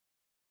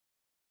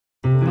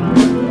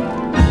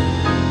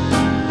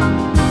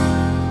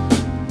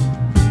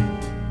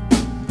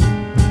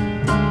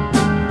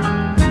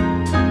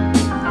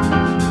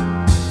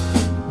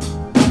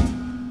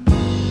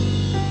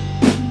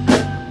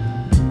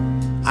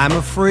I'm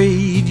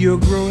afraid you're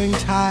growing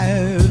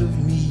tired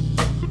of me.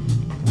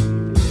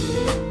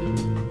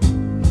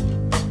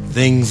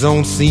 Things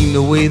don't seem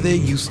the way they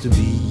used to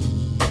be.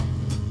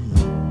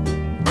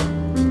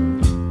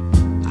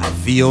 I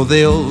feel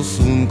they'll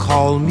soon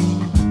call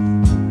me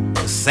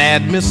the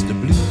sad Mr.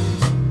 Blue,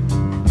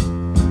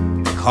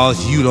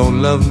 because you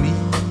don't love me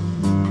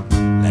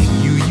like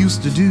you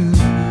used to do.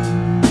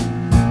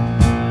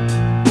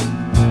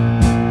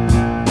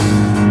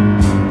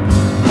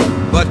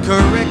 But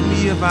correct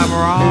me if I'm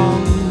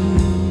wrong.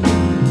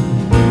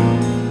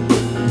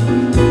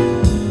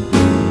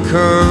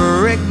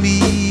 Correct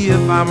me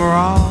if I'm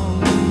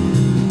wrong.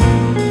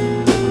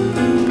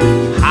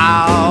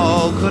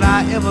 How could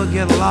I ever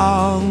get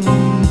along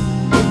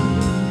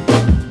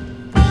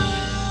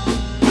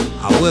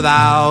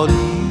without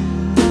you?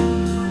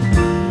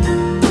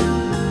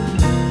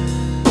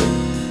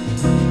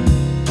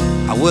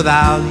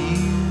 Without you.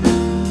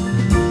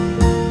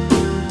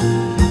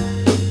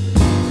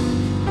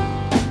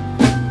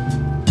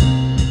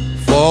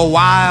 For a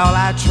while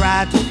I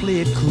tried to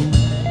play it cool,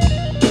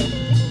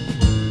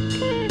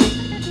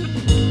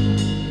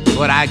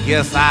 but I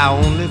guess I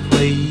only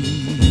played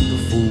the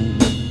fool.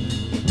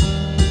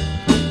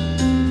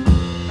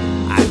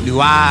 I knew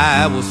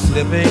I was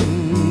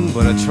slipping,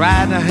 but I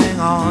tried to hang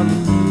on.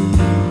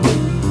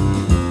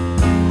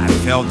 I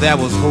felt there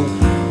was hope,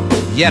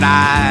 yet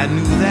I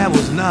knew there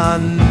was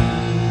none.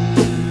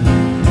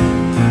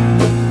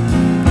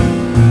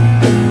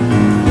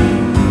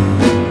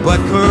 But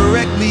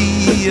correct me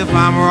if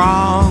I'm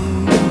wrong,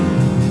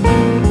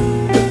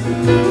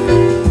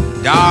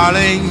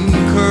 darling,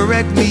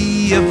 correct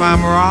me if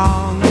I'm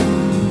wrong.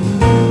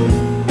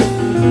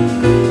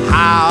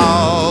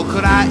 How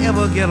could I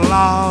ever get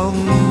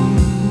along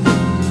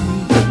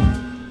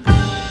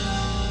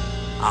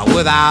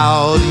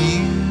without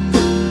you?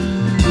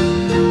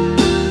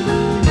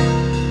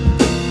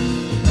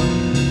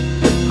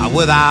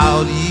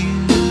 Without you.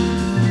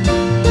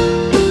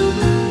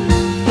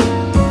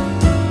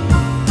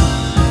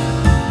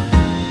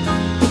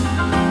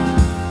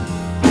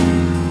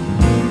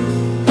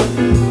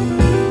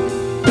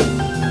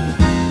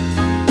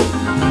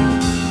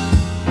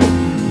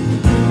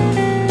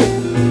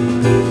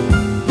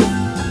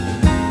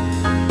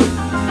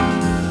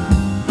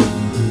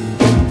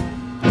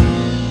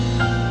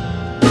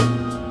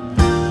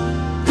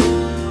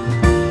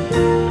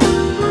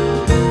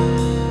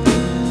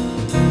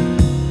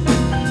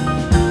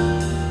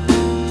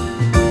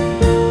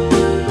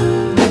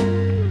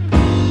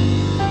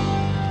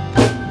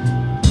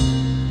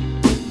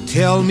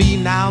 Tell me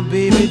now,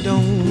 baby,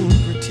 don't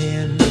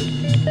pretend.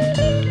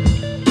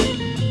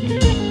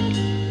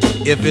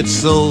 If it's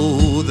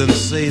so, then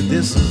say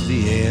this is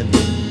the end.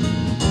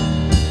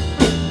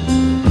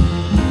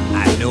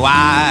 I know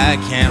I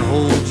can't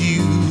hold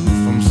you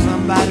from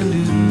somebody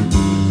new,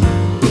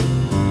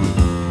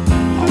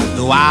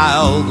 although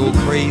I'll go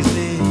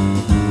crazy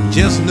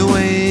just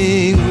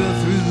knowing we're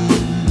through.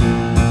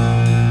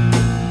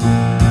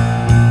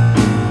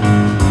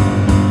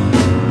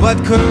 But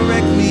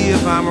correct me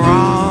if I'm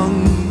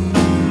wrong,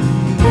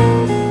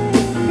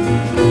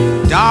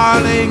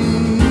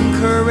 darling,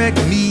 correct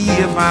me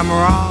if I'm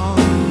wrong.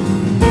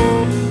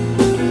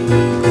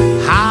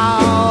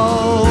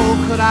 How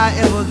could I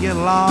ever get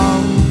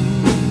along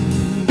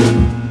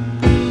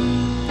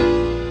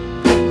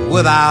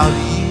without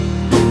you?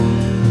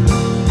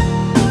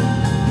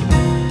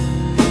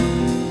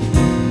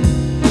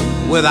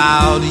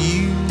 Without you.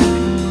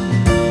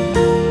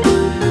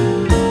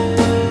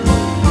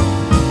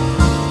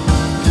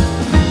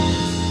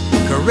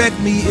 Correct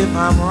me if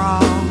I'm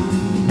wrong,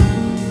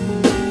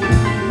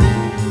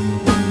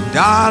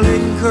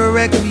 darling,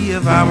 correct me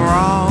if I'm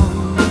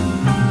wrong.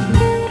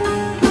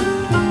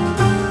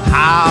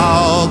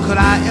 How could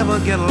I ever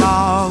get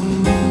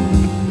along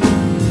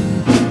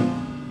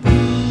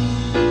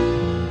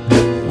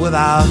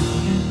without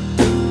you?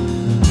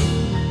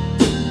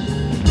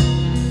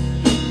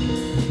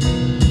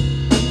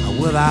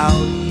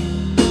 Without you.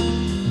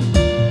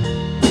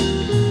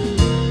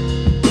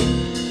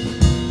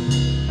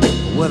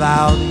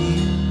 Without you.